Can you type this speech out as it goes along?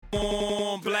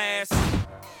On blast.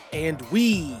 And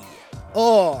we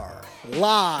are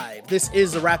live. This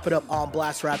is the Wrap It Up on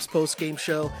Blast Raps post-game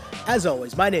show. As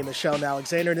always, my name is Sheldon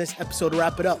Alexander, and this episode of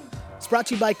Wrap It Up is brought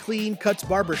to you by Clean Cuts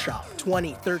Barbershop,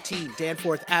 2013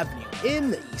 Danforth Avenue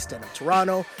in the East End of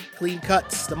Toronto. Clean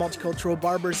Cuts, the multicultural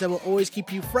barbers that will always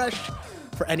keep you fresh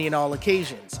for any and all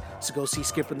occasions. So go see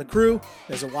Skip and the crew.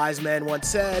 As a wise man once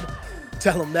said,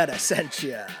 tell them that I sent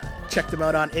you. Check them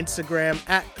out on Instagram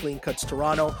at Clean Cuts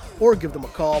Toronto or give them a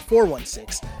call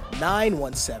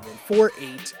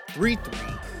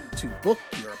 416-917-4833 to book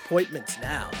your appointments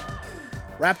now.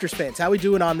 Raptors fans, how we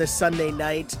doing on this Sunday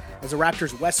night as the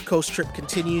Raptors West Coast trip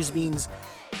continues? Means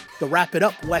the Wrap It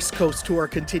Up West Coast tour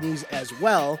continues as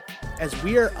well, as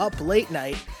we are up late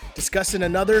night discussing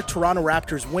another Toronto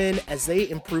Raptors win as they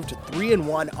improved to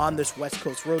 3-1 on this West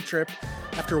Coast road trip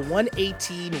after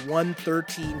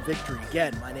 118-113 victory.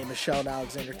 Again, my name is Sheldon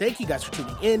Alexander. Thank you guys for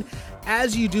tuning in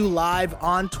as you do live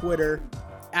on Twitter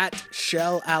at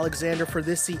Shell Alexander for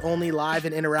this, the only live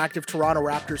and interactive Toronto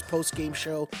Raptors post-game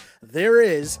show there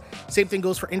is. Same thing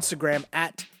goes for Instagram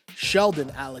at Sheldon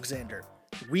Alexander.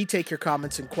 We take your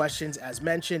comments and questions as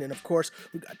mentioned, and of course,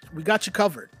 we got you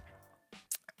covered.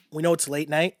 We know it's late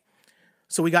night,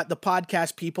 so we got the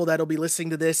podcast people that'll be listening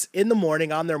to this in the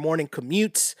morning on their morning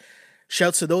commutes.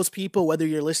 Shouts to those people, whether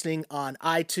you're listening on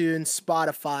iTunes,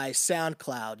 Spotify,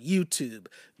 SoundCloud, YouTube,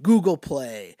 Google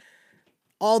Play,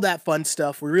 all that fun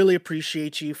stuff. We really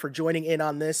appreciate you for joining in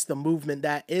on this, the movement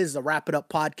that is the Wrap It Up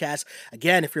podcast.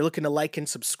 Again, if you're looking to like and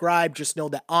subscribe, just know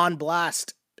that On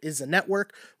Blast is the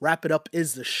network, Wrap It Up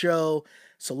is the show.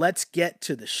 So let's get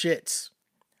to the shits.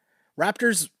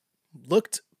 Raptors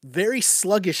looked very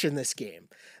sluggish in this game.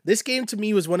 This game to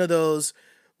me was one of those,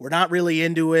 we're not really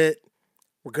into it.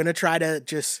 We're going to try to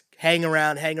just hang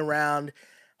around.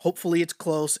 Hopefully it's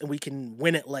close and we can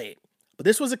win it late. But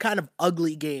this was a kind of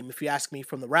ugly game, if you ask me,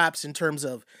 from the Raps in terms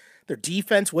of their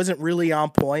defense wasn't really on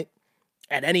point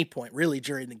at any point really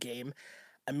during the game.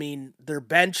 I mean, their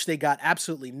bench, they got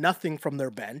absolutely nothing from their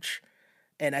bench.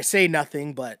 And I say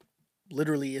nothing, but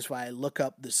literally is why I look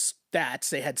up the stats.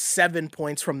 They had 7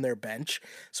 points from their bench,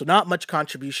 so not much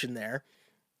contribution there.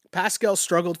 Pascal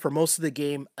struggled for most of the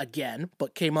game again,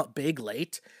 but came up big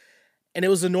late. And it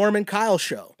was a Norman Kyle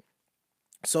show.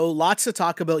 So lots to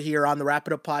talk about here on the Wrap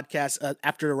It Up podcast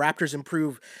after the Raptors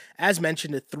improve, as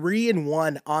mentioned, to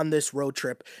 3-1 on this road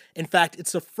trip. In fact,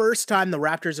 it's the first time the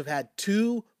Raptors have had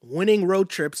 2 winning road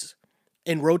trips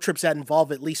that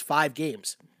involve at least 5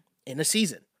 games in a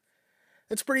season.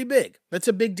 That's pretty big. That's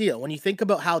a big deal. When you think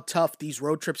about how tough these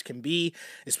road trips can be,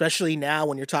 especially now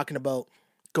when you're talking about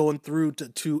going through to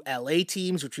 2 LA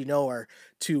teams, which we know are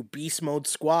 2 beast mode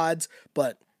squads,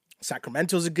 but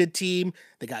Sacramento's a good team.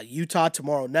 They got Utah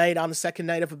tomorrow night on the second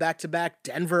night of a back-to-back.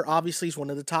 Denver, obviously, is one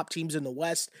of the top teams in the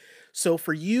West. So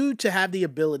for you to have the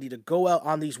ability to go out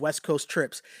on these West Coast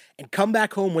trips and come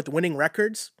back home with winning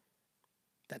records,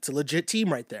 that's a legit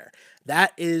team right there.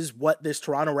 That is what this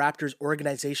Toronto Raptors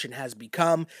organization has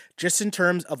become, just in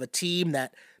terms of a team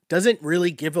that doesn't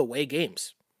really give away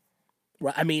games.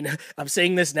 I mean, I'm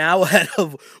saying this now ahead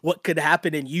of what could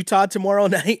happen in Utah tomorrow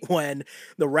night when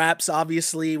the Raps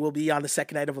obviously will be on the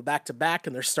second night of a back-to-back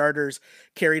and their starters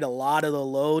carried a lot of the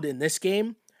load in this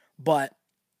game. But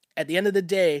at the end of the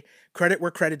day, credit where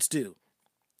credit's due.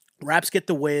 Raps get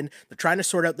the win. They're trying to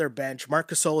sort out their bench. Marc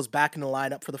Gasol is back in the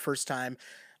lineup for the first time.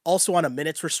 Also on a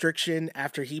minutes restriction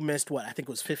after he missed, I think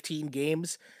it was 15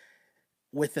 games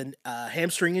with a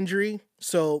hamstring injury.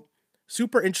 So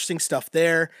super interesting stuff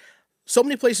there. So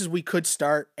many places we could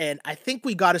start, and I think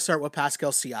we got to start with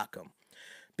Pascal Siakam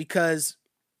because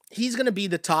he's going to be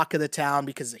the talk of the town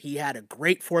because he had a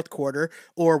great fourth quarter,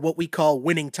 or what we call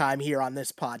winning time here on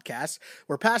this podcast,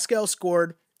 where Pascal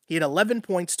scored. He had 11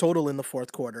 points total in the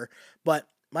fourth quarter, but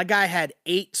my guy had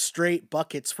 8 straight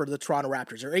buckets for the Toronto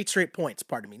Raptors, or 8 straight points,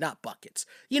 pardon me, not buckets.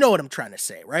 You know what I'm trying to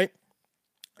say, right?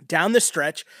 Down the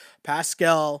stretch,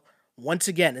 Pascal, once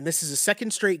again, and this is a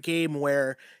second straight game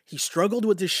where he struggled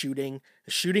with his shooting.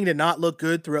 The shooting did not look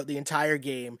good throughout the entire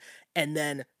game. And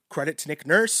then credit to Nick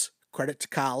Nurse, credit to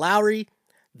Kyle Lowry.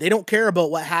 They don't care about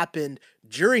what happened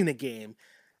during the game.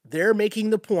 They're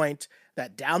making the point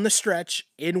that down the stretch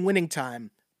in winning time,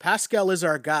 Pascal is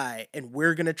our guy, and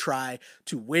we're going to try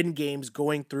to win games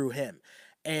going through him.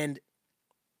 And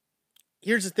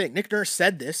here's the thing. Nick Nurse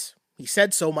said this. He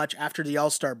said so much after the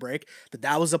All-Star break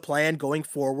that was a plan going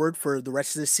forward for the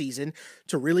rest of the season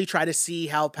to really try to see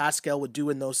how Pascal would do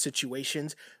in those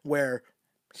situations where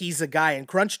he's a guy in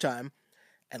crunch time.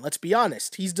 And let's be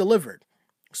honest, he's delivered.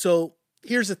 So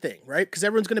here's the thing, right? Because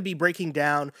everyone's going to be breaking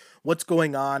down what's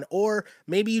going on, or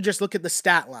maybe you just look at the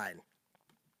stat line.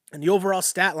 And the overall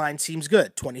stat line seems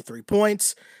good. 23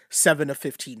 points, 7 of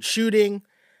 15 shooting.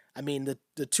 I mean,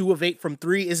 the 2 of 8 from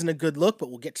 3 isn't a good look, but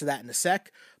we'll get to that in a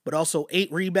sec. But also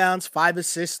 8 rebounds, 5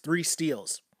 assists, 3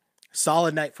 steals.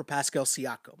 Solid night for Pascal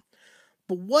Siakam.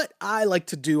 But what I like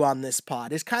to do on this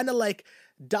pod is kind of like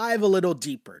dive a little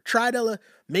deeper. Try to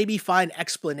maybe find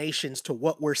explanations to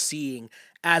what we're seeing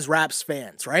as Raps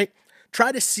fans, right?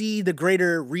 Try to see the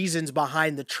greater reasons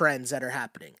behind the trends that are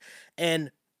happening.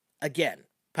 And again,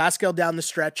 Pascal down the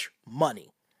stretch, money.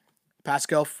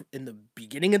 Pascal in the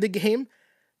beginning of the game,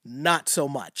 not so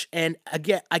much. And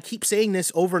again, I keep saying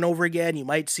this over and over again. You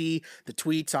might see the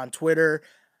tweets on Twitter.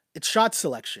 It's shot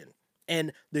selection.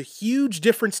 And the huge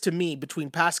difference to me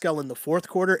between Pascal in the fourth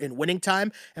quarter in winning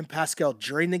time and Pascal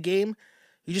during the game,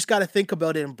 you just got to think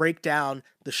about it and break down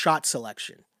the shot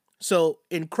selection. So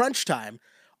in crunch time,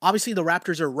 obviously the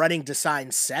Raptors are running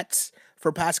design sets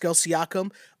for Pascal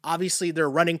Siakam. Obviously they're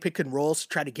running pick and rolls to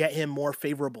try to get him more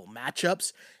favorable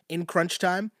matchups in crunch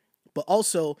time. But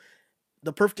also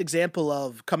the perfect example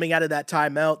of coming out of that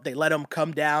timeout, they let him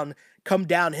come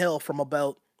downhill from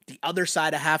about the other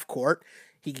side of half court.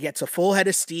 He gets a full head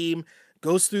of steam,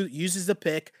 goes through, uses the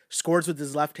pick, scores with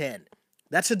his left hand.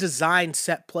 That's a design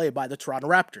set play by the Toronto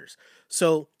Raptors.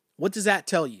 So what does that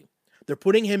tell you? They're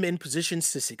putting him in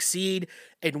positions to succeed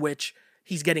in which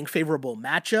he's getting favorable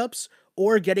matchups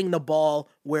or getting the ball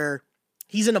where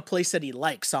he's in a place that he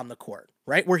likes on the court,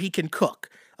 right? Where he can cook,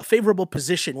 a favorable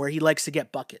position where he likes to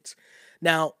get buckets.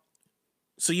 Now,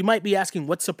 so you might be asking,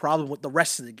 what's the problem with the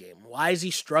rest of the game? Why is he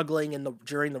struggling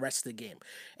during the rest of the game?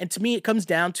 And to me, it comes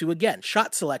down to, again,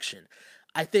 shot selection.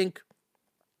 I think,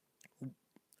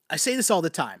 I say this all the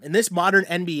time, in this modern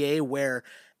NBA where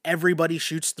everybody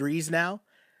shoots threes now,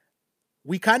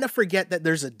 we kind of forget that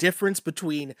there's a difference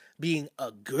between being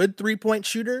a good three-point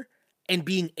shooter and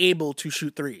being able to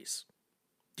shoot threes.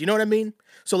 Do you know what I mean?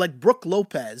 So like Brook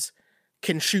Lopez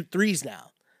can shoot threes now.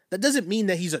 That doesn't mean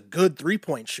that he's a good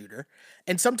three-point shooter.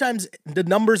 And sometimes the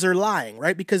numbers are lying,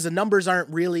 right? Because the numbers aren't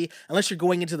really, unless you're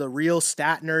going into the real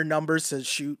Statner numbers to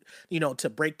shoot, to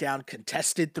break down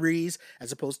contested threes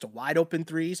as opposed to wide open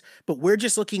threes. But we're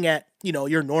just looking at,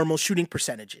 your normal shooting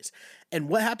percentages. And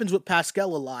what happens with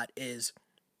Pascal a lot is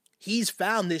he's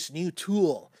found this new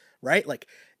tool, right? Like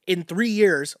in 3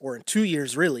 years, or in 2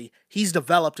 years really, he's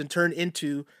developed and turned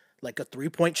into like a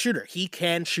three-point shooter. He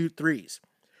can shoot threes.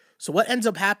 So what ends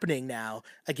up happening now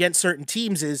against certain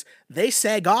teams is they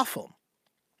sag off him.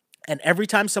 And every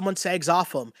time someone sags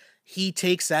off him, he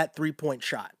takes that three-point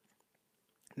shot.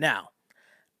 Now,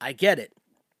 I get it.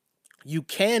 You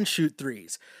can shoot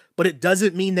threes, but it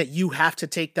doesn't mean that you have to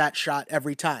take that shot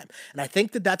every time. And I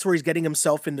think that that's where he's getting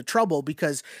himself into trouble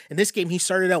because in this game, he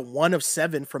started out 1 of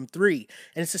 7 from 3.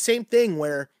 And it's the same thing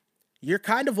where you're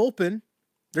kind of open.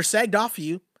 They're sagged off of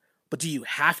you, but do you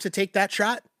have to take that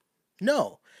shot?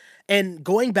 No. And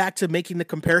going back to making the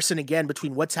comparison again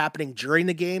between what's happening during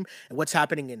the game and what's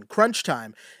happening in crunch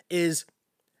time is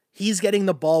he's getting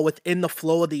the ball within the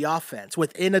flow of the offense,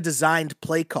 within a designed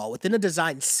play call, within a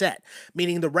designed set,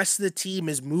 meaning the rest of the team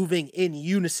is moving in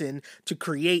unison to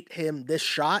create him this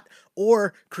shot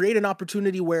or create an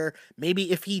opportunity where maybe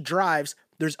if he drives,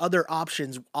 there's other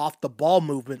options off the ball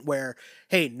movement where,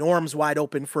 hey, Norm's wide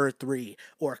open for a 3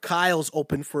 or Kyle's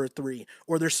open for a 3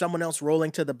 or there's someone else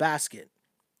rolling to the basket.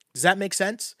 Does that make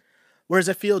sense? Whereas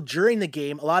I feel during the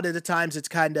game, a lot of the times it's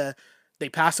kind of, they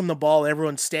pass him the ball and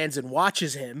everyone stands and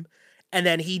watches him, and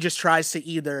then he just tries to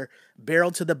either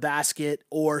barrel to the basket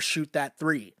or shoot that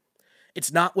 3.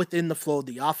 It's not within the flow of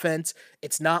the offense.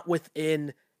 It's not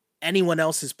within anyone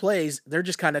else's plays. They're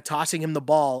just kind of tossing him the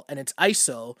ball, and it's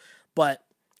ISO, but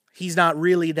he's not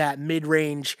really that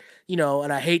mid-range,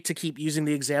 and I hate to keep using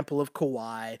the example of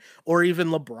Kawhi or even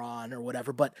LeBron or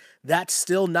whatever, but that's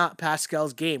still not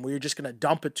Pascal's game where you're just going to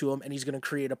dump it to him and he's going to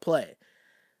create a play.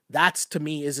 That's, to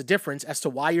me, is a difference as to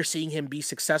why you're seeing him be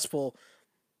successful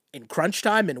in crunch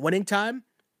time and winning time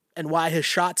and why his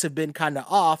shots have been kind of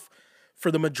off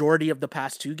for the majority of the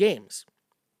past 2 games.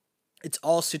 It's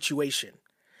all situation.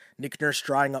 Nick Nurse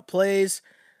drawing up plays,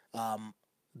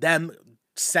 them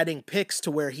setting picks to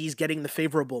where he's getting the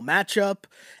favorable matchup.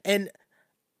 And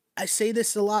I say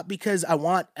this a lot because I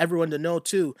want everyone to know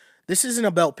too, this isn't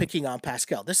about picking on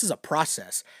Pascal. This is a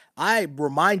process. I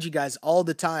remind you guys all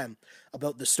the time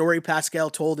about the story Pascal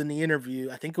told in the interview.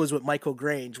 I think it was with Michael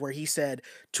Grange, where he said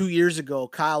 2 years ago,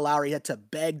 Kyle Lowry had to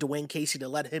beg Dwayne Casey to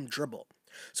let him dribble.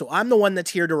 So I'm the one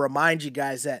that's here to remind you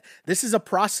guys that this is a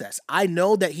process. I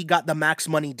know that he got the max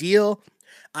money deal.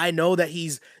 I know that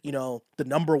he's, the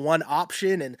number 1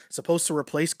 option and supposed to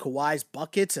replace Kawhi's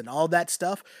buckets and all that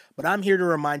stuff. But I'm here to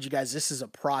remind you guys this is a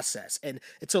process and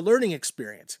it's a learning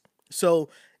experience. So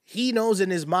he knows in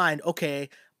his mind, okay,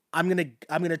 I'm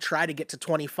gonna try to get to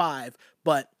 25,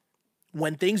 but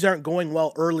when things aren't going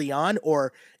well early on,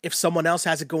 or if someone else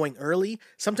has it going early,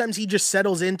 sometimes he just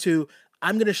settles into,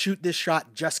 I'm gonna shoot this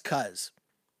shot just cuz.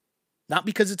 Not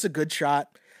because it's a good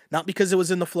shot, not because it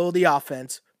was in the flow of the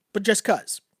offense, but just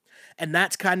cuz. And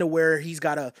that's kind of where he's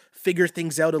got to figure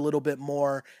things out a little bit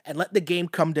more and let the game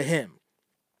come to him,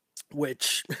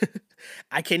 which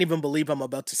I can't even believe I'm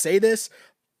about to say this,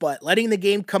 but letting the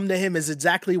game come to him is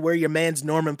exactly where your man's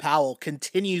Norman Powell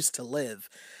continues to live.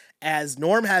 As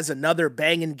Norm has another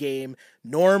banging game,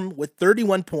 Norm with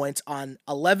 31 points on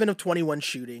 11 of 21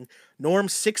 shooting, Norm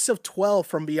 6 of 12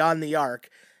 from beyond the arc,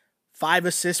 5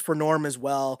 assists for Norm as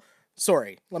well.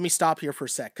 Sorry, let me stop here for a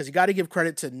sec, because you got to give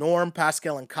credit to Norm,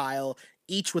 Pascal, and Kyle,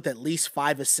 each with at least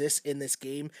 5 assists in this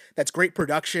game. That's great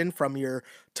production from your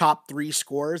top 3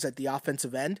 scorers at the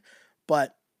offensive end.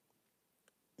 But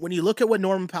when you look at what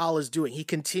Norman Powell is doing, he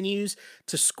continues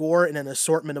to score in an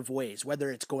assortment of ways, whether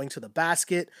it's going to the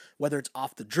basket, whether it's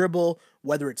off the dribble,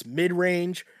 whether it's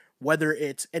mid-range, whether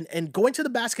it's and going to the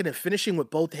basket and finishing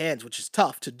with both hands, which is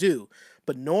tough to do.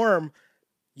 But Norm,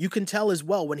 you can tell as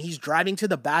well when he's driving to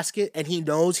the basket and he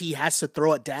knows he has to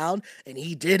throw it down, and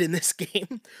he did in this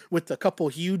game with a couple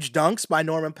huge dunks by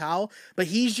Norman Powell. But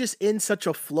he's just in such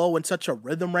a flow and such a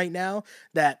rhythm right now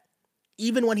that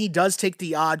even when he does take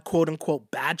the odd quote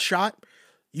unquote bad shot,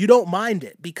 you don't mind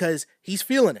it because he's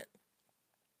feeling it.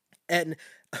 And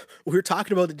we were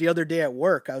talking about it the other day at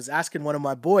work. I was asking one of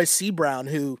my boys, C Brown,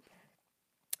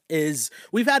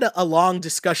 we've had a long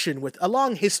discussion with a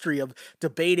long history of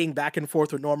debating back and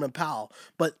forth with Norman Powell.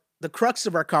 But the crux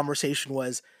of our conversation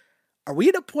was, are we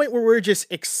at a point where we're just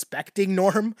expecting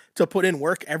Norm to put in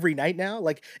work every night now?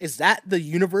 Like, is that the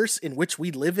universe in which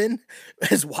we live in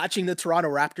as watching the Toronto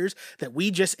Raptors, that we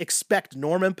just expect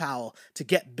Norman Powell to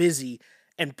get busy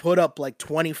and put up like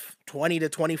 20 to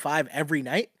 25 every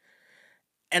night?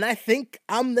 And I think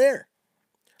I'm there.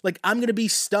 Like, I'm going to be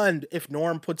stunned if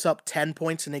Norm puts up 10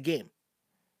 points in a game.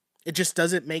 It just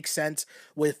doesn't make sense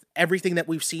with everything that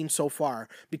we've seen so far,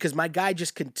 because my guy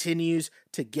just continues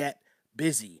to get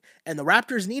busy. And the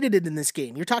Raptors needed it in this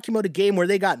game. You're talking about a game where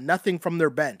they got nothing from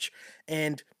their bench.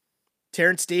 And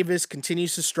Terrence Davis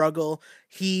continues to struggle.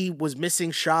 He was missing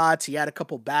shots. He had a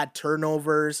couple bad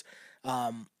turnovers.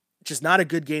 Just not a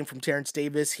good game from Terrence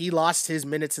Davis. He lost his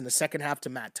minutes in the second half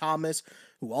to Matt Thomas,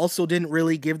 who also didn't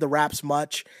really give the Raps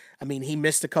much. I mean, he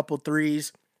missed a couple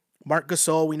threes. Marc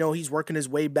Gasol, we know he's working his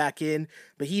way back in,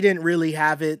 but he didn't really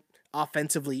have it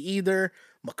offensively either.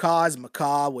 McCaw's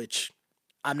McCaw, which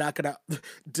I'm not going to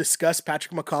discuss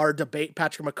Patrick McCaw or debate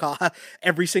Patrick McCaw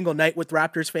every single night with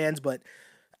Raptors fans, but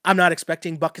I'm not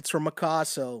expecting buckets from McCaw,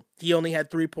 so he only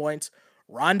had 3 points.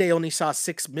 Rondae only saw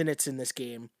 6 minutes in this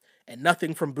game, and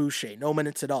nothing from Boucher, no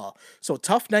minutes at all. So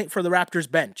tough night for the Raptors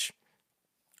bench.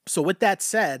 So with that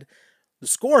said, the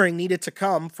scoring needed to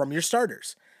come from your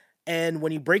starters. And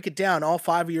when you break it down, all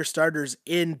 5 of your starters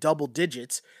in double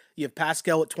digits. You have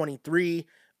Pascal at 23,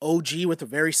 OG with a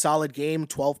very solid game,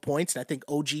 12 points. And I think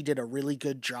OG did a really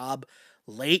good job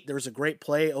late. There was a great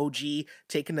play, OG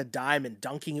taking a dime and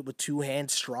dunking it with 2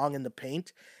 hands strong in the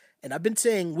paint. And I've been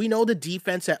saying, we know the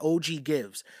defense that OG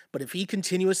gives, but if he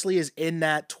continuously is in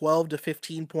that 12 to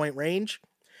 15 point range,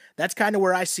 that's kind of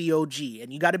where I see OG.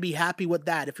 And you got to be happy with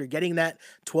that. If you're getting that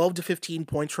 12 to 15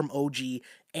 points from OG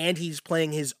and he's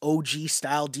playing his OG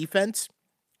style defense,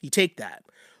 you take that.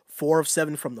 4 of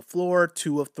 7 from the floor,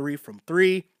 2 of 3 from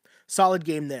 3. Solid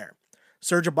game there.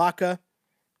 Serge Ibaka,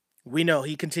 we know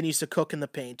he continues to cook in the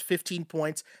paint. 15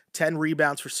 points, 10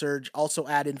 rebounds for Serge. Also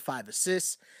add in 5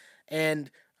 assists. And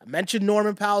I mentioned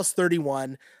Norman Powell's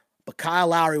 31, but Kyle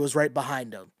Lowry was right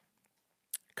behind him.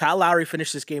 Kyle Lowry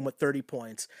finished this game with 30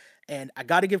 points. And I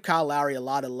got to give Kyle Lowry a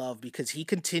lot of love because he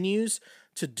continues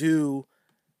to do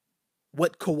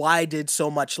what Kawhi did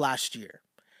so much last year.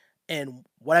 And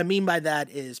what I mean by that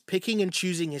is picking and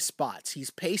choosing his spots. He's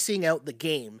pacing out the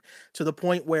game to the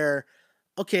point where,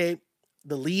 okay,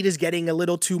 the lead is getting a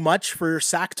little too much for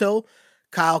Sacto.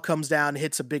 Kyle comes down,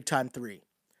 hits a big-time 3.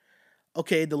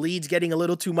 Okay, the lead's getting a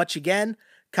little too much again.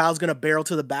 Kyle's going to barrel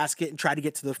to the basket and try to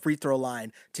get to the free throw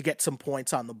line to get some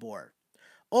points on the board.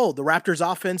 Oh, the Raptors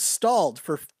offense stalled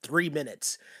for 3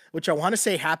 minutes, which I want to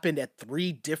say happened at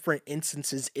 3 different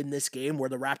instances in this game where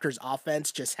the Raptors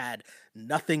offense just had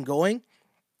nothing going.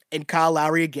 And Kyle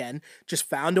Lowry, again, just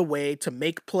found a way to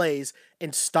make plays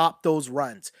and stop those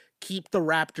runs. Keep the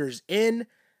Raptors in,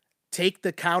 take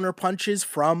the counter punches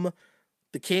from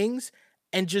the Kings,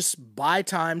 and just buy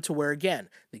time to where, again,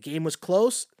 the game was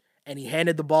close, and he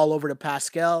handed the ball over to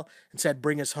Pascal and said,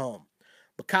 bring us home.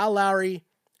 But Kyle Lowry,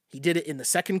 He did it in the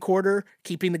second quarter,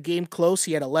 keeping the game close.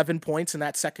 He had 11 points in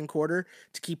that second quarter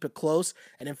to keep it close,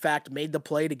 and in fact made the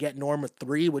play to get Norm a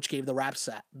three, which gave the Raps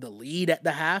the lead at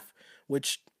the half,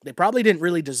 which they probably didn't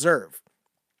really deserve.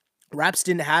 Raps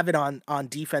didn't have it on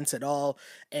defense at all,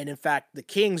 and in fact, the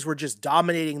Kings were just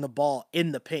dominating the ball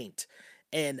in the paint,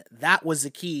 and that was the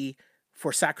key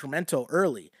for Sacramento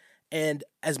early. And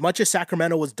as much as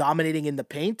Sacramento was dominating in the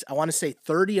paint, I want to say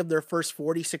 30 of their first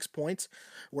 46 points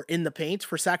were in the paint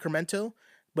for Sacramento.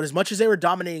 But as much as they were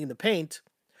dominating the paint,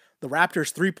 the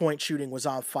Raptors' three-point shooting was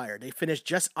on fire. They finished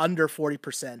just under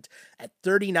 40% at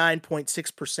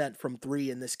 39.6% from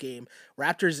three in this game.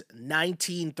 Raptors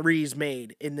 19 threes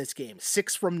made in this game.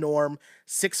 6 from Norm,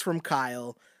 6 from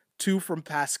Kyle, 2 from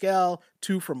Pascal,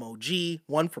 2 from OG,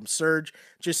 1 from Serge.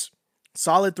 Just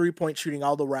solid three-point shooting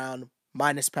all around,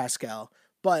 minus Pascal.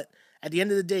 But at the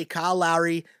end of the day, Kyle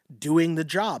Lowry doing the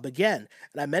job again.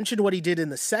 And I mentioned what he did in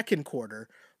the second quarter,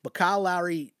 but Kyle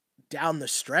Lowry down the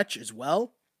stretch as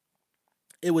well.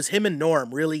 It was him and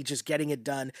Norm really just getting it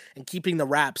done and keeping the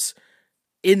Raps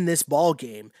in this ball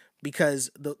game,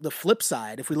 because the flip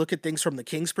side, if we look at things from the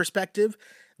Kings' perspective,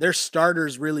 their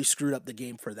starters really screwed up the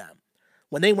game for them.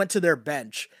 When they went to their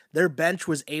bench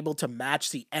was able to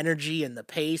match the energy and the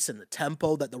pace and the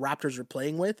tempo that the Raptors were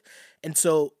playing with. And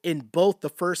so in both the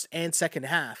first and second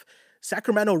half,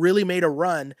 Sacramento really made a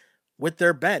run with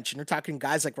their bench. And you're talking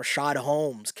guys like Rashad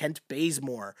Holmes, Kent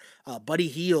Bazemore, Buddy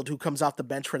Hield, who comes off the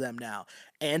bench for them now.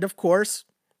 And of course,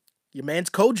 your man's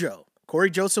Kojo. Corey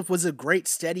Joseph was a great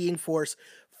steadying force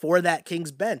for that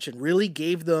Kings bench and really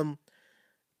gave them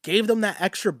that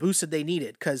extra boost that they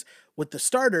needed. Because with the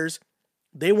starters,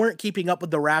 they weren't keeping up with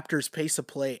the Raptors' pace of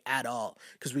play at all,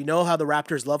 because we know how the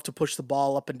Raptors love to push the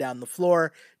ball up and down the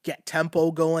floor, get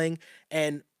tempo going,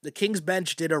 and the Kings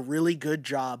bench did a really good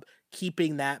job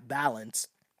keeping that balance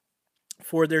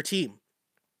for their team.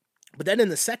 But then in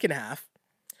the second half,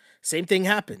 same thing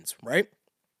happens, right?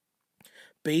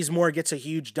 Bazemore gets a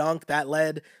huge dunk that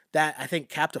I think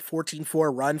capped a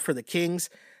 14-4 run for the Kings.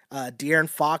 De'Aaron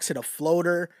Fox hit a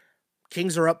floater.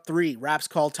 Kings are up 3. Raps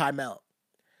call timeout.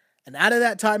 And out of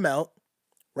that timeout,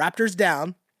 Raptors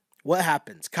down. What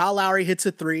happens? Kyle Lowry hits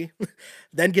a 3,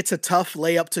 then gets a tough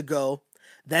layup to go,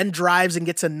 then drives and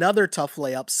gets another tough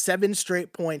layup, 7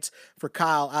 straight points for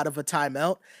Kyle out of a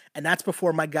timeout. And that's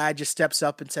before my guy just steps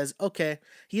up and says, okay,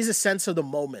 he has a sense of the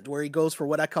moment where he goes for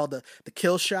what I call the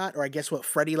kill shot, or I guess what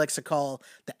Freddie likes to call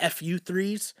the FU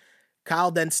threes. Kyle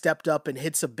then stepped up and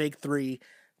hits a big 3,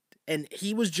 and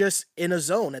he was just in a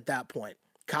zone at that point.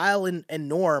 Kyle and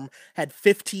Norm had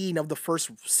 15 of the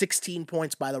first 16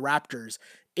 points by the Raptors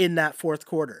in that fourth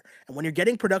quarter. And when you're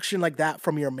getting production like that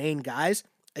from your main guys,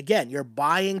 again, you're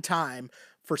buying time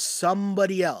for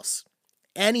somebody else,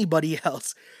 anybody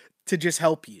else, to just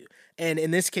help you. And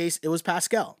in this case, it was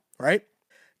Pascal, right?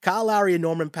 Kyle Lowry and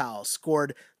Norman Powell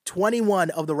scored 21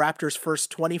 of the Raptors' first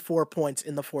 24 points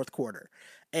in the fourth quarter.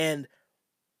 And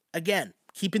again,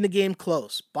 keeping the game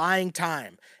close, buying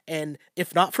time. And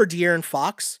if not for De'Aaron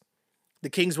Fox, the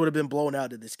Kings would have been blown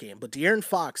out of this game. But De'Aaron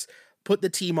Fox put the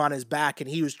team on his back, and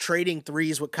he was trading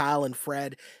threes with Kyle and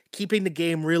Fred, keeping the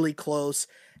game really close,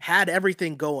 had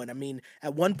everything going. I mean,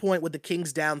 at one point with the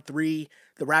Kings down 3,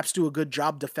 the Raps do a good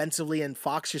job defensively, and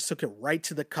Fox just took it right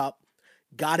to the cup,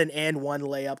 got an and one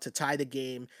layup to tie the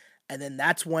game. And then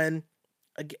that's when,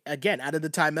 again, out of the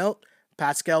timeout,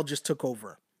 Pascal just took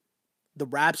over. The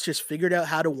Raps just figured out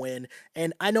how to win.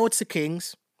 And I know it's the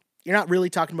Kings. You're not really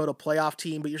talking about a playoff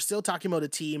team, but you're still talking about a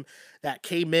team that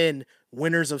came in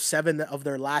winners of 7 of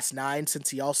their last 9 since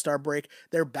the All-Star break.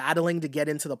 They're battling to get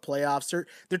into the playoffs.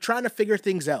 They're trying to figure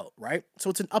things out, right? So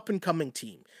it's an up-and-coming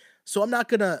team. So I'm not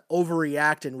going to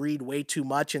overreact and read way too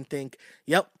much and think,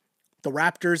 yep, the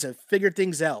Raptors have figured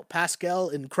things out. Pascal,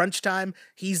 in crunch time,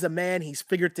 he's the man. He's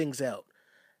figured things out.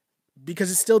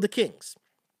 Because it's still the Kings.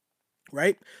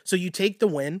 Right? So you take the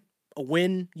win, a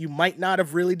win you might not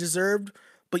have really deserved,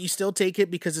 but you still take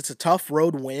it because it's a tough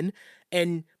road win,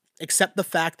 and accept the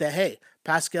fact that, hey,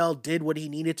 Pascal did what he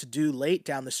needed to do late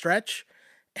down the stretch,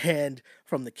 and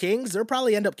from the Kings, they'll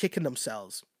probably end up kicking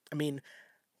themselves. I mean,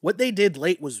 what they did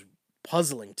late was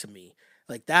puzzling to me.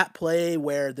 Like that play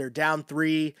where they're down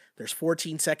 3, there's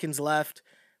 14 seconds left,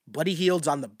 Buddy Hield's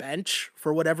on the bench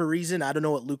for whatever reason. I don't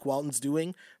know what Luke Walton's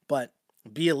doing, but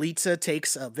Bielitsa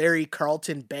takes a very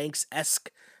Carlton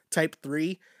Banks-esque type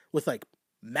 3 with like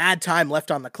mad time left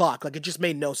on the clock. Like it just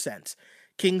made no sense.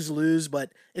 Kings lose,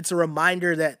 but it's a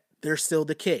reminder that they're still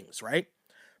the Kings, right?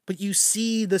 But you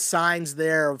see the signs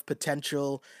there of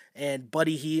potential, and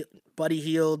Buddy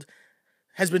Hield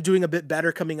has been doing a bit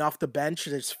better coming off the bench.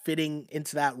 It's fitting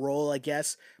into that role, I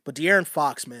guess. But De'Aaron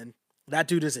Fox, man, that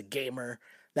dude is a gamer.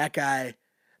 that guy,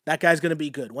 that guy's going to be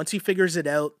good. Once he figures it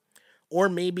out, or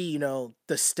maybe,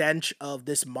 the stench of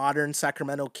this modern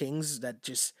Sacramento Kings that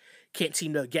just can't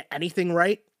seem to get anything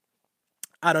right.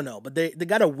 I don't know, but they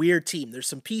got a weird team. There's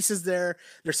some pieces there.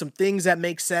 There's some things that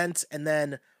make sense, and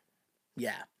then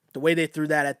yeah, the way they threw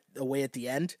that away at the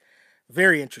end,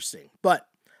 very interesting. But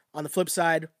on the flip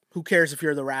side, who cares if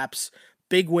you're the Raps?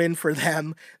 Big win for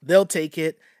them. They'll take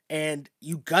it, and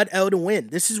you gut out a win.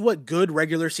 This is what good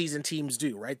regular season teams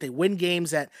do, right? They win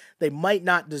games that they might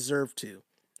not deserve to,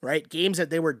 right? Games that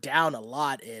they were down a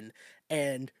lot in,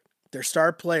 and their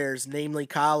star players, namely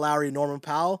Kyle Lowry, Norman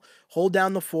Powell, hold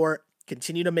down the fort,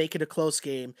 continue to make it a close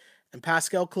game, and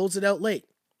Pascal close it out late.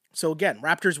 So again,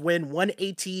 Raptors win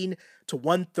 118 to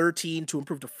 113 to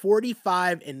improve to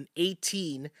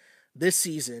 45-18 this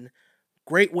season.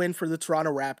 Great win for the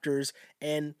Toronto Raptors.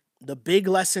 And the big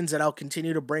lessons that I'll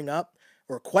continue to bring up,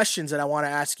 or questions that I want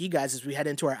to ask you guys as we head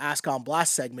into our Ask on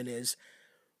Blast segment, is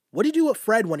what do you do with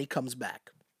Fred when he comes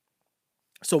back?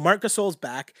 So Marc Gasol's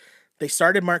back. They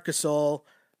started Marc Gasol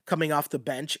coming off the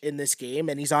bench in this game,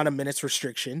 and he's on a minutes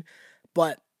restriction.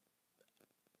 But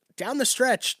down the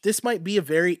stretch, this might be a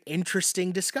very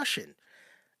interesting discussion.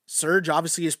 Serge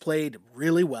obviously has played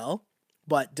really well,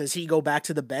 but does he go back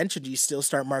to the bench, and do you still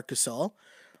start Marc Gasol?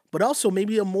 But also,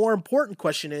 maybe a more important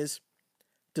question is,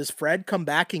 does Fred come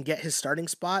back and get his starting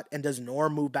spot, and does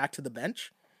Norm move back to the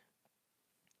bench?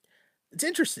 It's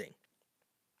interesting.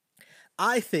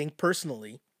 I think,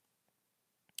 personally,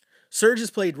 Serge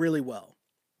has played really well,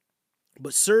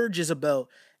 but Serge is about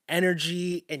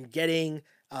energy and getting...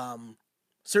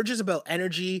 Serge is about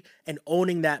energy and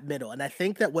owning that middle. And I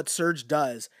think that what Serge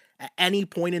does at any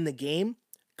point in the game,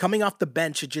 coming off the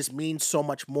bench, it just means so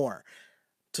much more.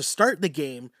 To start the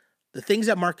game, the things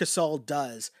that Marc Gasol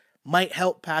does might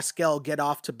help Pascal get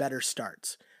off to better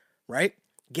starts, right?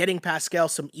 Getting Pascal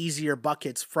some easier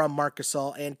buckets from Marc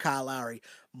Gasol and Kyle Lowry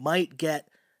might get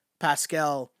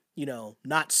Pascal,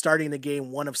 not starting the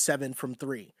game 1 of 7 from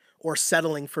 3 or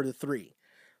settling for the 3.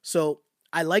 So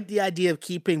I like the idea of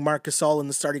keeping Marc Gasol in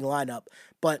the starting lineup,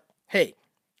 but hey,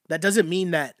 that doesn't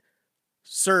mean that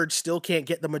Serge still can't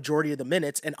get the majority of the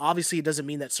minutes, and obviously it doesn't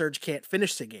mean that Serge can't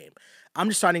finish the game. I'm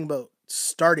just talking about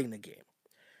starting the game.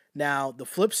 Now, the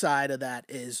flip side of that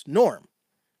is Norm.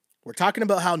 We're talking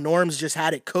about how Norm's just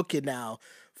had it cooking now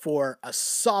for a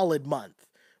solid month,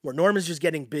 where Norm is just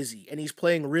getting busy, and he's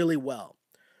playing really well.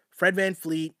 Fred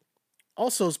VanVleet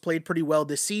also has played pretty well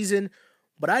this season,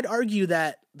 but I'd argue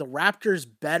that the Raptors'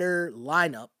 better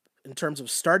lineup in terms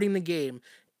of starting the game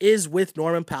is with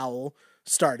Norman Powell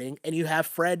starting, and you have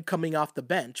Fred coming off the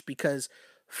bench, because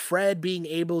Fred being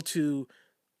able to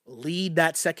lead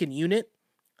that second unit,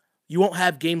 you won't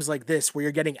have games like this where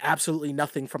you're getting absolutely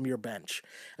nothing from your bench.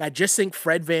 And I just think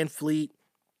Fred VanVleet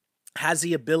has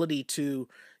the ability to,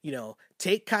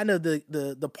 take kind of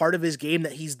the part of his game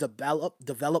that he's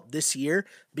developed this year,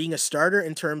 being a starter,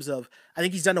 in terms of, I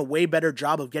think he's done a way better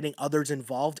job of getting others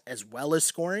involved as well as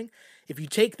scoring. If you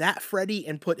take that Freddie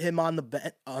and put him on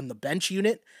the bench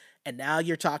unit, and now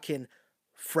you're talking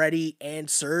Freddie and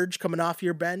Serge coming off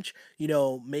your bench,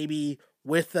 maybe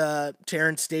with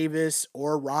Terrence Davis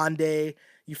or Rondé,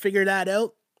 you figure that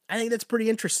out. I think that's pretty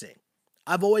interesting.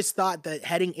 I've always thought that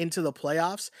heading into the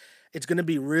playoffs, it's going to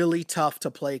be really tough to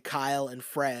play Kyle and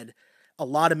Fred a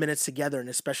lot of minutes together, and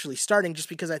especially starting, just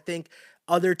because I think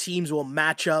other teams will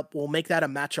make that a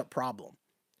matchup problem.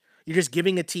 You're just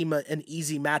giving a team an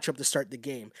easy matchup to start the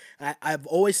game. I've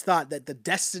always thought that the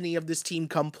destiny of this team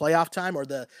come playoff time, or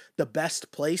the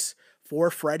best place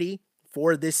for Freddie,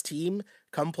 for this team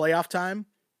come playoff time,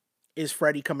 is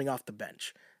Freddie coming off the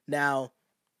bench. Now,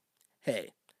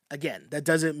 hey, again, that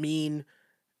doesn't mean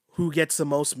who gets the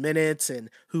most minutes and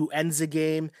who ends the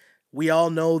game. We all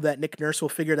know that Nick Nurse will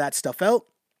figure that stuff out.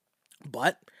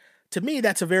 But to me,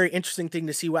 that's a very interesting thing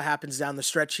to see what happens down the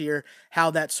stretch here, how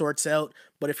that sorts out.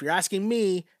 But if you're asking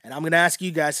me, and I'm going to ask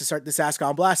you guys to start this Ask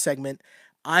on Blast segment,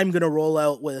 I'm going to roll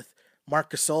out with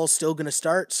Marc Gasol still going to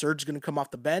start, Serge going to come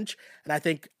off the bench, and I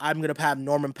think I'm going to have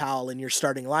Norman Powell in your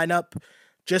starting lineup,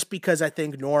 just because I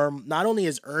think Norm not only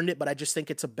has earned it, but I just think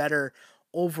it's a better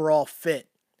overall fit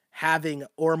having,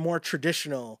 or a more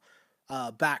traditional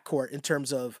backcourt in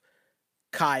terms of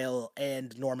Kyle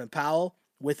and Norman Powell,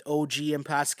 with OG and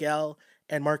Pascal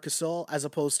and Marc Gasol, as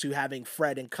opposed to having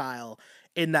Fred and Kyle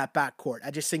in that backcourt.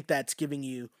 I just think that's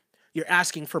you're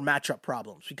asking for matchup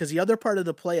problems, because the other part of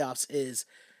the playoffs is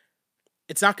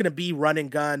it's not going to be run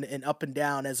and gun and up and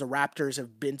down as the Raptors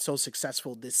have been so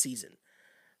successful this season,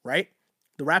 right?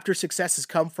 The Raptors' success has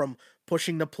come from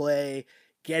pushing the play,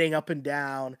 getting up and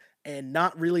down, and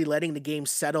not really letting the game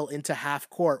settle into half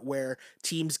court where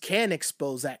teams can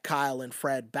expose that Kyle and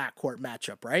Fred backcourt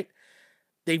matchup, right?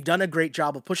 They've done a great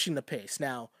job of pushing the pace.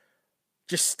 Now,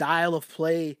 just style of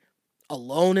play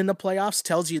alone in the playoffs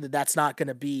tells you that that's not going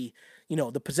to be,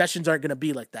 the possessions aren't going to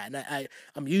be like that. And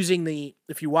I'm using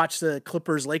if you watch the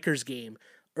Clippers Lakers game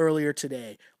earlier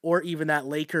today, or even that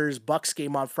Lakers Bucks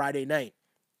game on Friday night,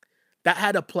 that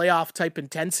had a playoff type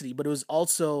intensity, but it was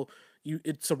also,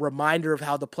 it's a reminder of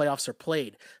how the playoffs are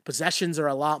played. Possessions are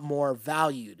a lot more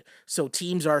valued. So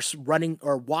teams are running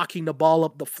or walking the ball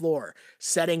up the floor,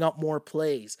 setting up more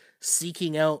plays,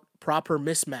 seeking out proper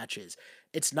mismatches.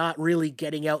 It's not really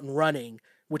getting out and running,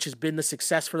 which has been the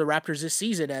success for the Raptors this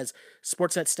season. As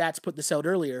Sportsnet Stats put this out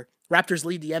earlier, Raptors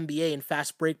lead the NBA in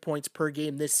fast break points per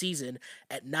game this season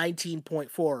at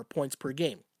 19.4 points per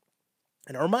game.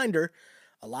 And a reminder,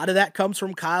 a lot of that comes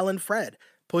from Kyle and Fred,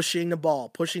 pushing the ball,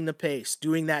 pushing the pace,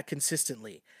 doing that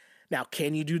consistently. Now,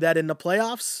 can you do that in the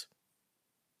playoffs?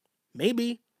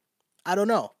 Maybe. I don't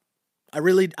know. I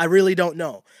really don't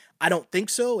know. I don't think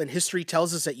so, and history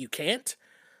tells us that you can't,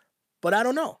 but I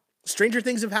don't know. Stranger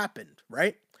things have happened,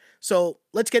 right? So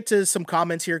let's get to some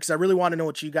comments here because I really want to know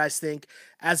what you guys think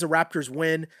as the Raptors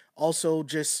win. Also,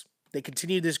 just they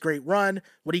continue this great run.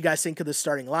 What do you guys think of the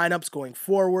starting lineups going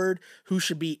forward? Who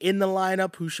should be in the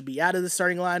lineup? Who should be out of the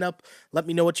starting lineup? Let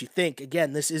me know what you think.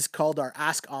 Again, this is called our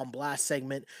Ask on Blast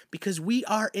segment because we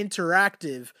are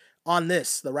interactive on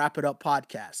this, the Wrap It Up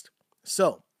podcast.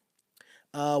 So,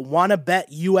 Wanna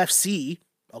Bet UFC,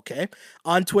 okay,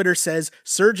 on Twitter says,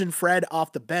 Serge and Fred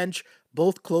off the bench.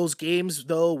 Both close games,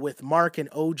 though, with Mark and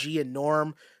OG and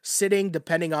Norm sitting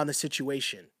depending on the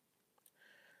situation.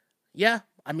 Yeah,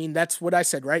 I mean, that's what I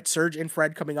said, right? Serge and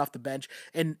Fred coming off the bench.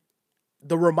 And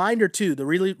the reminder, too, the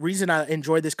reason I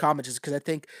enjoy this comment is because I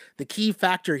think the key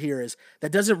factor here is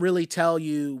that doesn't really tell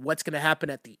you what's going to happen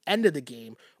at the end of the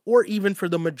game or even for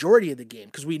the majority of the game,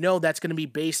 because we know that's going to be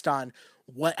based on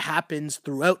what happens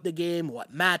throughout the game,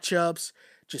 what matchups,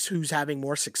 just who's having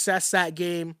more success that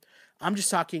game. I'm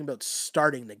just talking about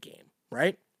starting the game,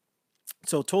 right?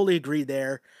 So totally agree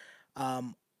there.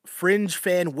 Fringe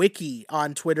Fan Wiki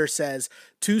on Twitter says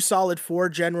 2 solid 4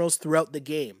 generals throughout the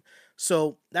game.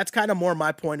 So that's kind of more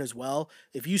my point as well.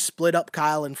 If you split up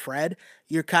Kyle and Fred,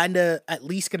 you're kind of at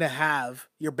least going to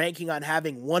you're banking on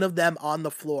having one of them on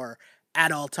the floor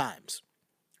at all times,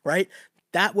 right?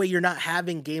 That way you're not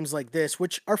having games like this,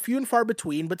 which are few and far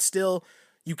between, but still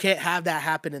you can't have that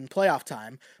happen in playoff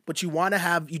time. But you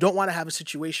don't want to have a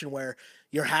situation where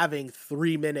you're having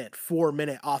 3-minute,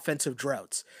 4-minute offensive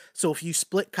droughts. So if you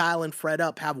split Kyle and Fred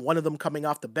up, have one of them coming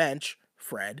off the bench,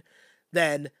 Fred,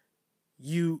 then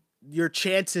your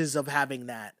chances of having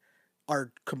that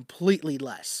are completely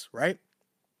less, right?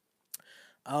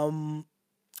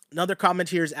 Another comment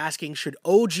here is asking, should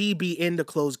OG be in to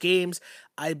close games?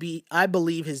 I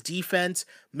believe his defense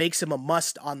makes him a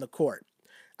must on the court.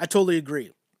 I totally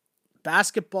agree.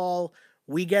 Basketball,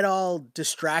 we get all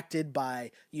distracted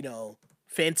by,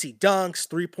 fancy dunks,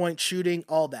 3-point shooting,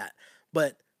 all that.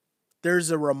 But there's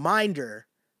a reminder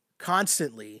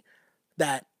constantly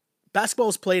that basketball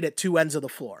is played at two ends of the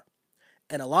floor.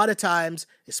 And a lot of times,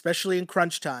 especially in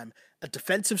crunch time, a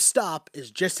defensive stop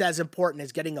is just as important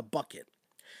as getting a bucket.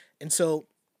 And so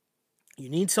you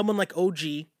need someone like OG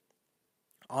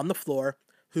on the floor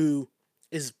who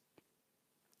his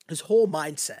whole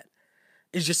mindset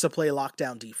is just to play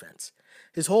lockdown defense.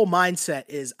 His whole mindset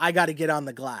is, I got to get on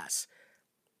the glass.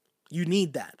 You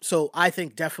need that. So I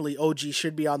think definitely OG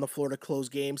should be on the floor to close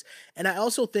games. And I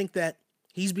also think that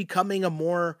he's becoming a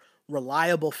more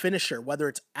reliable finisher, whether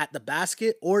it's at the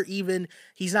basket or even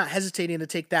he's not hesitating to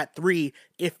take that 3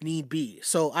 if need be.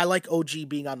 So I like OG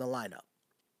being on the lineup.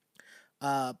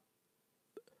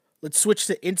 Let's switch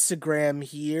to Instagram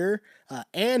here.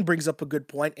 Ann brings up a good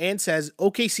point. Ann says,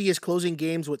 OKC is closing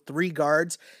games with 3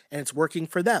 guards, and it's working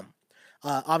for them.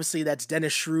 Obviously, that's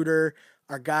Dennis Schroeder,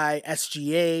 our guy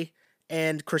SGA,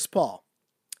 and Chris Paul.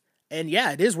 And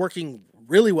yeah, it is working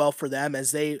really well for them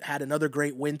as they had another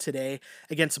great win today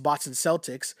against the Boston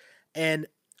Celtics. And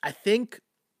I think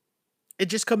it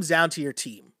just comes down to your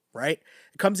team, right?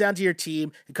 It comes down to your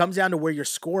team. It comes down to where your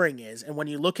scoring is. And when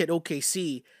you look at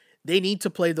OKC, they need to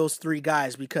play those 3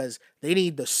 guys because they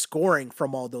need the scoring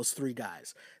from all those 3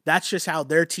 guys. That's just how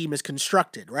their team is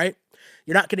constructed, right?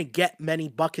 You're not going to get many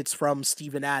buckets from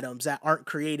Steven Adams that aren't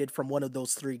created from one of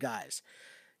those 3 guys.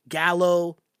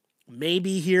 Gallo,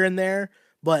 maybe here and there,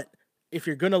 but if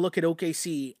you're going to look at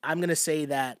OKC, I'm going to say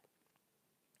that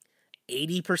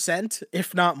 80%,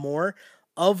 if not more,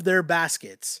 of their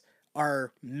baskets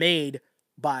are made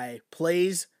by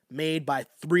plays made by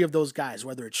three of those guys,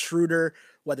 whether it's Schroeder,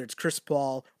 whether it's Chris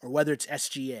Paul, or whether it's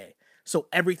SGA. So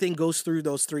everything goes through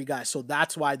those three guys. So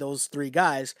that's why those three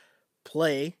guys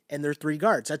play and they're three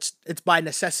guards. It's by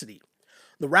necessity.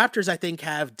 The Raptors, I think,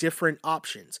 have different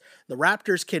options. The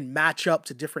Raptors can match up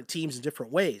to different teams in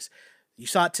different ways. You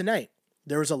saw it tonight.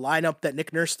 There was a lineup that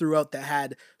Nick Nurse threw out that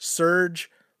had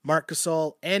Serge, Marc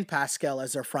Gasol, and Pascal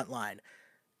as their front line.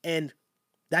 And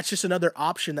that's just another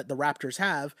option that the Raptors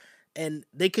have. And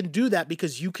they can do that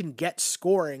because you can get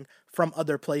scoring from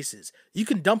other places. You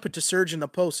can dump it to Serge in the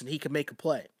post and he can make a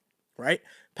play, right?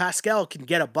 Pascal can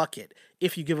get a bucket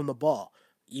if you give him the ball.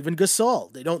 Even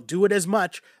Gasol, they don't do it as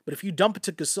much, but if you dump it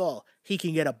to Gasol, he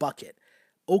can get a bucket.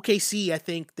 OKC, I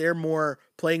think they're more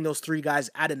playing those three guys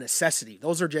out of necessity.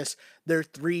 Those are just their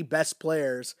three best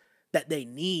players that they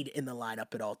need in the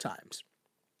lineup at all times.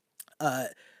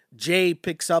 Jay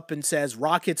picks up and says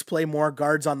Rockets play more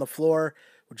guards on the floor,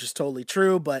 which is totally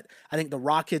true, but I think the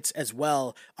Rockets as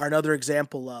well are another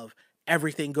example of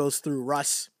everything goes through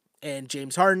Russ and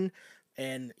James Harden.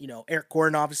 And, Eric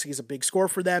Gordon obviously is a big score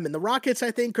for them. And the Rockets,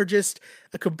 I think, are just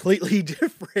a completely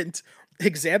different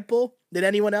example than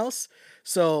anyone else.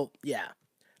 So, yeah.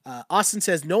 Austin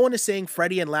says, no one is saying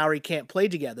Freddie and Lowry can't play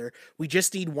together. We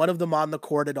just need one of them on the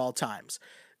court at all times.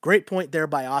 Great point there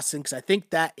by Austin, because I think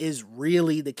that is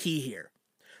really the key here.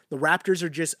 The Raptors are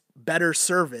just better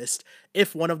serviced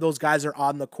if one of those guys are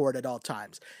on the court at all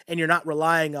times. And you're not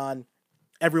relying on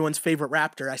everyone's favorite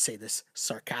Raptor. I say this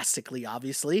sarcastically,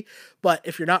 obviously, but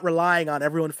if you're not relying on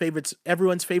everyone's favorite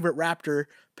Raptor,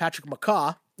 Patrick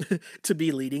McCaw, to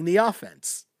be leading the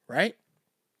offense, right?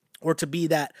 Or to be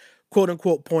that quote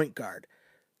unquote point guard.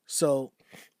 So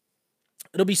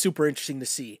it'll be super interesting to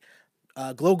see.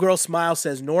 Glow Girl Smile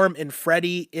says Norm and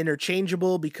Freddie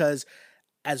interchangeable because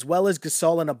as well as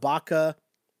Gasol and Ibaka,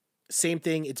 same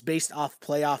thing. It's based off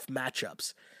playoff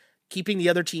matchups. Keeping the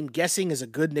other team guessing is a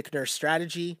good Nick Nurse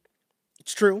strategy.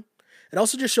 It's true. It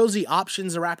also just shows the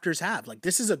options the Raptors have. Like,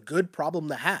 this is a good problem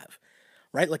to have,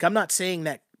 right? Like, I'm not saying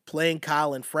that playing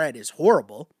Kyle and Fred is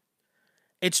horrible.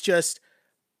 It's just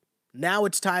now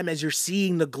it's time, as you're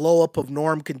seeing the glow up of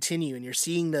Norm continue and you're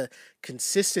seeing the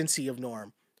consistency of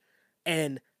Norm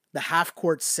and the half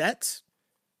court sets,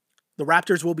 the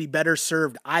Raptors will be better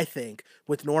served, I think,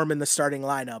 with Norm in the starting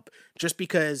lineup, just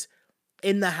because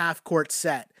in the half court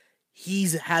set, he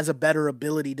has a better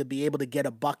ability to be able to get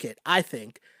a bucket, I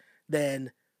think,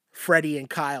 than Freddie and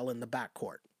Kyle in the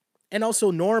backcourt. And also,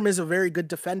 Norm is a very good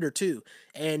defender, too.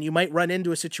 And you might run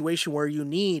into a situation where you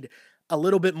need a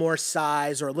little bit more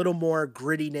size or a little more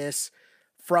grittiness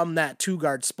from that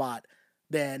two-guard spot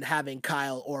than having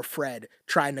Kyle or Fred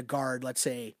trying to guard, let's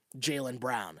say, Jaylen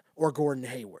Brown or Gordon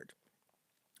Hayward.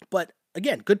 But,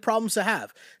 again, good problems to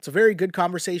have. It's a very good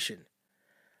conversation.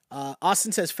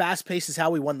 Austin says fast pace is how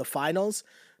we won the finals.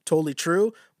 Totally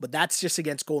true, but that's just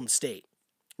against Golden State,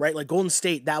 right? Like Golden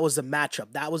State, that was the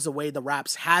matchup. That was the way the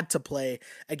Raps had to play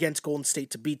against Golden State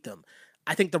to beat them.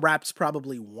 I think the Raps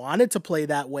probably wanted to play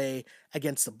that way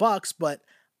against the Bucks, but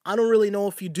I don't really know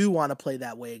if you do want to play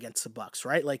that way against the Bucks,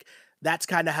 right? Like that's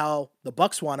kind of how the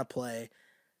Bucks want to play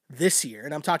this year,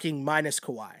 and I'm talking minus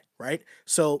Kawhi, right?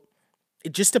 So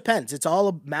it just depends. It's all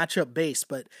a matchup based,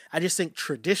 but I just think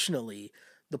traditionally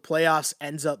the playoffs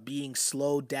ends up being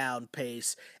slowed down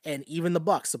pace, and even the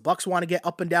Bucks want to get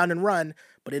up and down and run,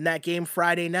 but in that game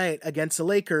Friday night against the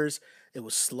Lakers, it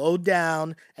was slowed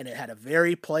down and it had a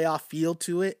very playoff feel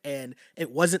to it, and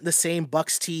it wasn't the same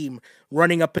Bucks team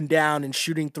running up and down and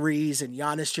shooting threes and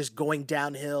Giannis just going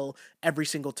downhill every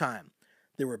single time.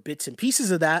 There were bits and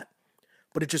pieces of that,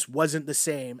 but it just wasn't the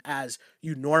same as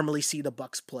you normally see the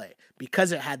Bucks play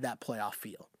because it had that playoff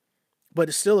feel. But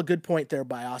it's still a good point there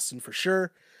by Austin for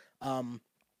sure.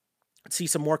 Let's see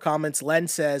some more comments. Len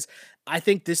says, I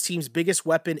think this team's biggest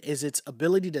weapon is its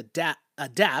ability to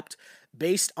adapt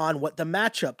based on what the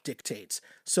matchup dictates.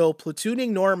 So platooning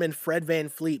Norm and Fred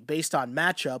VanVleet based on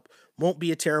matchup won't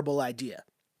be a terrible idea.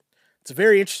 It's a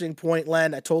very interesting point,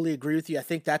 Len. I totally agree with you. I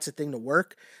think that's a thing to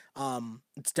work.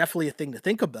 It's definitely a thing to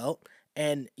think about.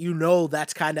 And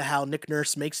that's kind of how Nick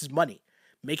Nurse makes his money.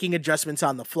 Making adjustments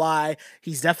on the fly.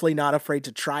 He's definitely not afraid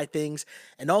to try things.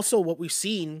 And also what we've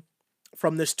seen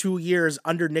from this 2 years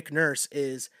under Nick Nurse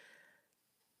is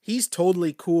he's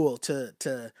totally cool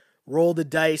to roll the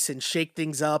dice and shake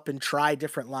things up and try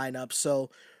different lineups. So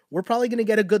we're probably going to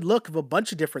get a good look of a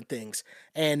bunch of different things.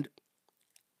 And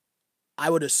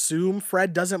I would assume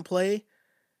Fred doesn't play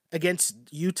against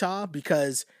Utah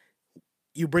because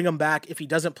you bring him back. If he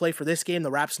doesn't play for this game,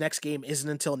 the Raps' next game isn't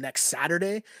until next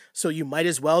Saturday. So you might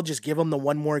as well just give him the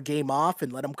one more game off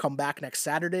and let him come back next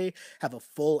Saturday, have a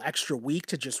full extra week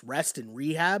to just rest and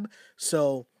rehab.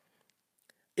 So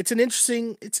it's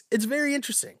very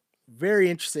interesting. Very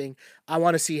interesting. I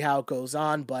want to see how it goes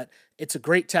on, but it's a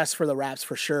great test for the Raps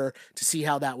for sure to see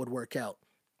how that would work out.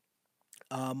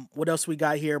 What else we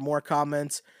got here? More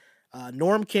comments.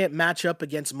 Norm can't match up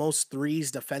against most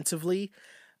threes defensively.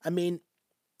 I mean,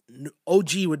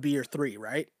 OG would be your three,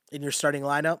 right? In your starting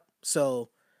lineup. So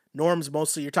Norm's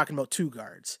mostly, you're talking about two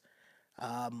guards.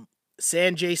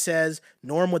 Sanjay says,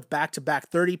 Norm with back-to-back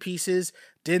 30 pieces.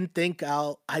 Didn't think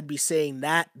I'd be saying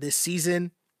that this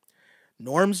season.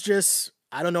 Norm's just,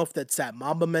 I don't know if that's that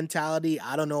Mamba mentality.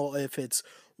 I don't know if it's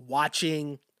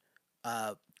watching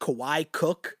Kawhi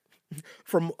cook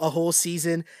from a whole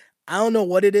season. I don't know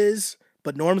what it is,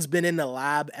 but Norm's been in the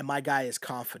lab, and my guy is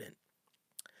confident.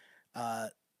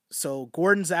 So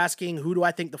Gordon's asking, who do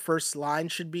I think the first line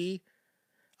should be?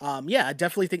 Yeah, I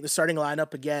definitely think the starting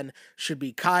lineup, again, should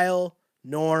be Kyle,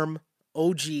 Norm,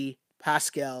 OG,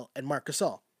 Pascal, and Marc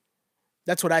Gasol.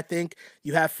 That's what I think.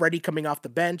 You have Freddie coming off the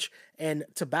bench. And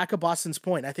to back up Boston's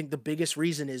point, I think the biggest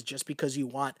reason is just because you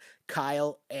want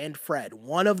Kyle and Fred,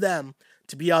 one of them,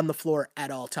 to be on the floor at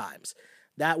all times.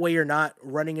 That way you're not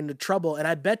running into trouble. And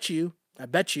I bet you,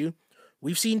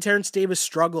 we've seen Terrence Davis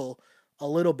struggle a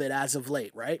little bit as of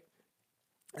late, right?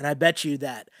 And I bet you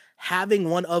that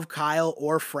having one of Kyle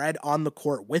or Fred on the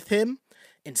court with him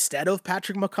instead of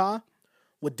Patrick McCaw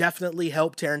would definitely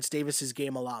help Terrence Davis's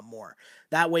game a lot more.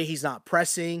 That way he's not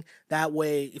pressing. That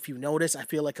way, if you notice, I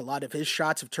feel like a lot of his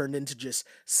shots have turned into just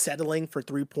settling for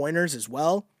three-pointers as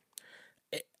well.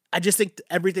 I just think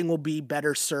everything will be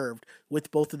better served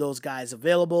with both of those guys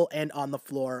available and on the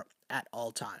floor at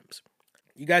all times.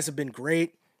 You guys have been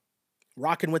great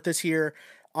rocking with us here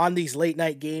on these late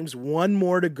night games. One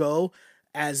more to go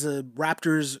as the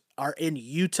Raptors are in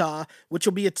Utah, which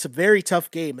will be a very tough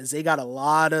game as they got a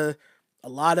lot of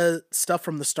stuff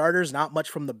from the starters, not much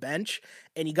from the bench.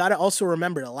 And you got to also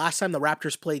remember the last time the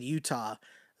Raptors played Utah,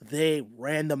 they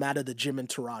ran them out of the gym in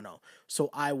Toronto. So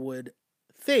I would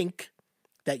think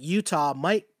that Utah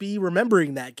might be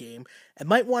remembering that game and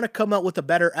might want to come out with a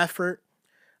better effort.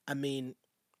 I mean,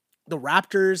 the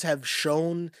Raptors have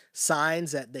shown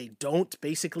signs that they don't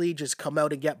basically just come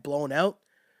out and get blown out.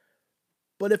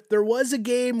 But if there was a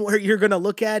game where you're going to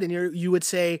look at and you would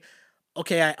say,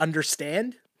 okay, I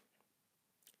understand,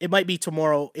 it might be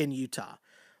tomorrow in Utah.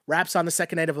 Raps on the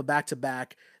second night of a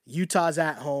back-to-back. Utah's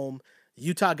at home.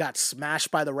 Utah got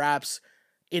smashed by the Raps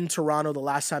in Toronto the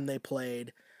last time they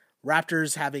played.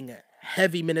 Raptors having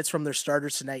heavy minutes from their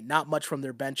starters tonight, not much from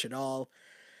their bench at all.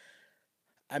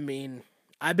 I mean,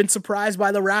 I've been surprised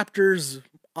by the Raptors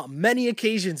on many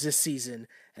occasions this season.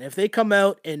 And if they come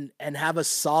out and have a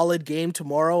solid game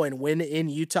tomorrow and win in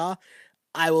Utah,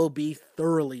 I will be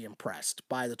thoroughly impressed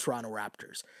by the Toronto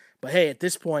Raptors. But hey, at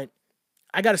this point,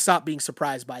 I got to stop being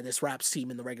surprised by this Raps team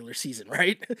in the regular season,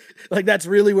 right? Like, that's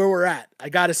really where we're at. I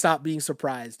got to stop being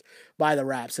surprised by the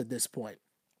Raps at this point.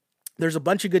 There's a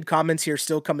bunch of good comments here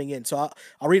still coming in, so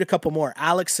I'll read a couple more.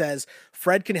 Alex says,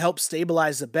 Fred can help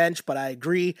stabilize the bench, but I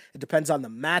agree. It depends on the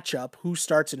matchup, who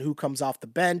starts and who comes off the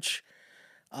bench.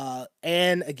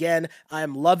 And again,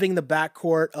 I'm loving the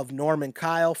backcourt of Norm and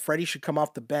Kyle. Freddie should come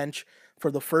off the bench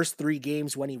for the first 3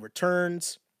 games when he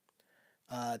returns.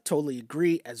 Totally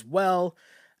agree as well.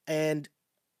 And,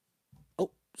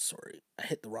 sorry, I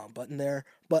hit the wrong button there.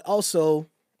 But also,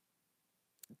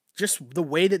 just the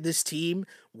way that this team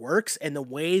works and the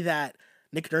way that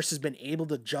Nick Nurse has been able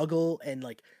to juggle and,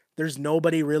 like, there's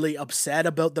nobody really upset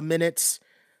about the minutes.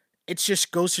 It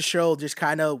just goes to show just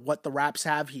kind of what the Raps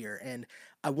have here. And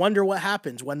I wonder what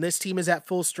happens when this team is at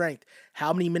full strength.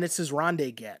 How many minutes does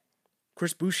Rondé get?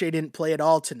 Chris Boucher didn't play at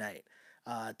all tonight.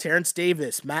 Terrence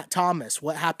Davis, Matt Thomas,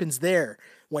 what happens there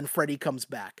when Freddie comes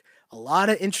back? A lot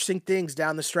of interesting things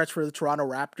down the stretch for the Toronto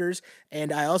Raptors,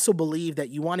 and I also believe that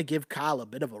you want to give Kyle a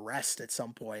bit of a rest at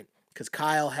some point, because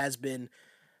Kyle has been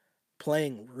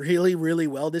playing really, really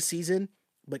well this season,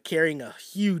 but carrying a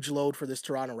huge load for this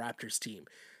Toronto Raptors team.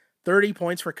 30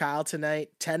 points for Kyle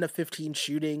tonight, 10 of 15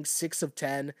 shooting, 6 of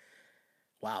 10.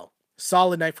 Wow.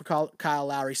 Solid night for Kyle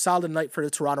Lowry. Solid night for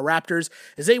the Toronto Raptors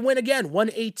as they win again,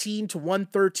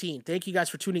 118-113. Thank you guys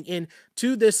for tuning in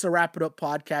to this Wrap It Up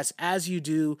podcast, as you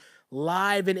do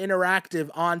live and interactive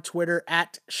on Twitter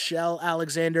at Shell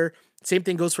Alexander. Same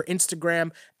thing goes for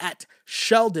Instagram at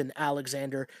Sheldon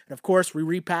Alexander. And of course, we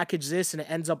repackage this and it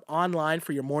ends up online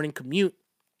for your morning commute,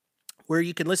 where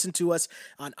you can listen to us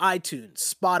on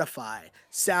iTunes, Spotify,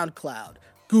 SoundCloud,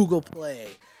 Google Play,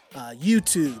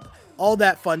 YouTube, all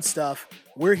that fun stuff.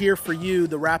 We're here for you,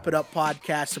 the Wrap It Up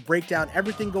podcast, to break down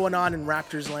everything going on in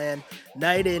Raptors land,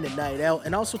 night in and night out,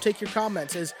 and also take your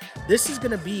comments, as this is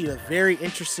going to be a very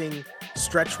interesting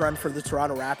stretch run for the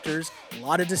Toronto Raptors. A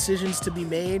lot of decisions to be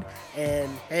made, and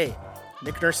hey,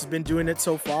 Nick Nurse has been doing it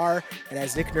so far, and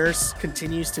as Nick Nurse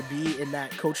continues to be in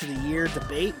that Coach of the Year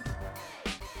debate,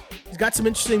 he's got some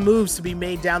interesting moves to be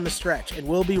made down the stretch, and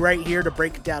we'll be right here to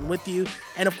break it down with you.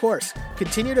 And of course,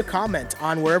 continue to comment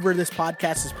on wherever this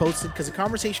podcast is posted, because the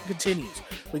conversation continues.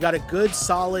 We got a good,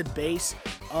 solid base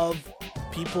of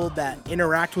people that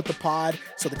interact with the pod,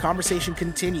 so the conversation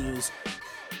continues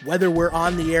whether we're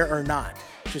on the air or not.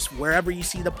 Just wherever you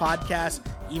see the podcast,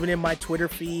 even in my Twitter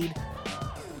feed,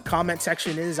 the comment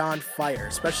section is on fire,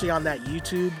 especially on that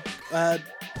YouTube, the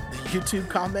YouTube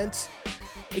comments.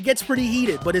 It gets pretty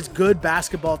heated, but it's good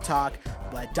basketball talk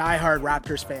by diehard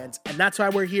Raptors fans, and that's why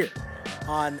we're here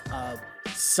on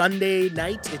Sunday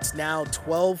night. It's now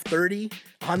 12:30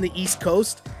 on the East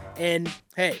Coast, and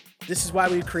hey, this is why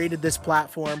we created this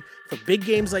platform for big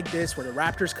games like this, where the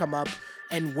Raptors come up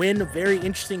and win very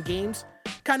interesting games.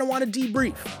 Kind of want to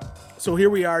debrief. So here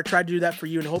we are, tried to do that for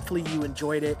you, and hopefully you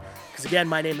enjoyed it. Because again,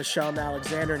 my name is Sheldon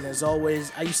Alexander, and as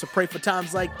always, I used to pray for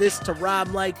times like this to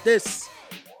rhyme like this.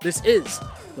 This is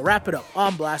the Wrap It Up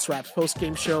on Blast Raps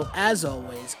post-game show, as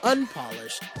always,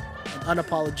 unpolished and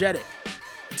unapologetic.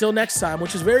 Until next time,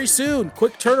 which is very soon,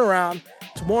 quick turnaround,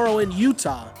 tomorrow in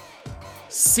Utah.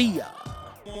 See ya.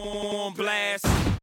 On blast.